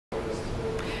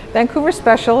Vancouver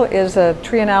Special is a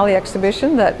triennale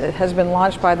exhibition that has been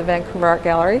launched by the Vancouver Art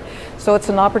Gallery. So it's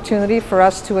an opportunity for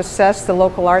us to assess the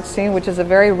local art scene, which is a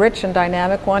very rich and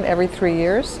dynamic one every 3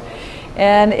 years.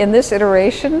 And in this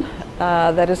iteration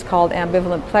that is called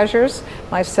Ambivalent Pleasures,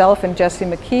 myself and Jesse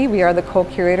McKee, we are the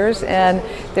co-curators, and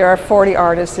there are 40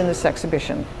 artists in this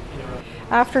exhibition.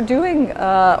 After doing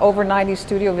over 90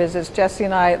 studio visits, Jesse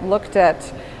and I looked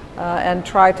at and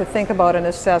tried to think about and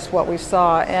assess what we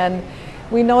saw. And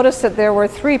we noticed that there were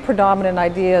three predominant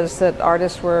ideas that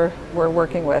artists were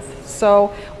working with. So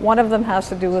one of them has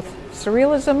to do with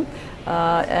surrealism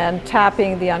and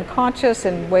tapping the unconscious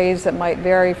in ways that might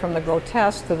vary from the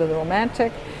grotesque to the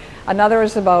romantic. Another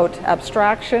is about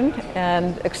abstraction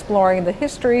and exploring the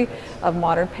history of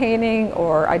modern painting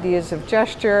or ideas of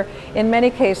gesture, in many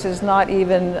cases not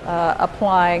even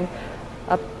applying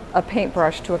a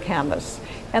paintbrush to a canvas.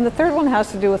 And the third one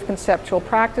has to do with conceptual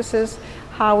practices,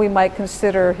 how we might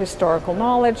consider historical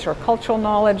knowledge or cultural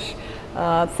knowledge,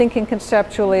 thinking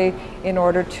conceptually in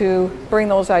order to bring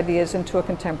those ideas into a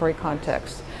contemporary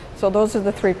context. So those are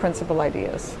the three principal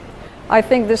ideas. I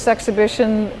think this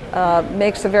exhibition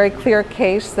makes a very clear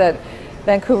case that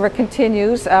Vancouver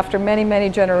continues, after many, many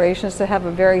generations, to have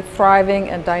a very thriving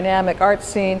and dynamic art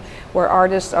scene where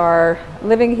artists are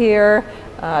living here,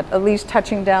 at least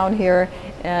touching down here,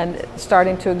 and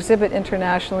starting to exhibit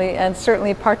internationally, and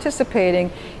certainly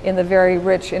participating in the very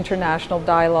rich international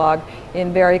dialogue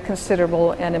in very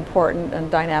considerable and important and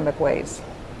dynamic ways.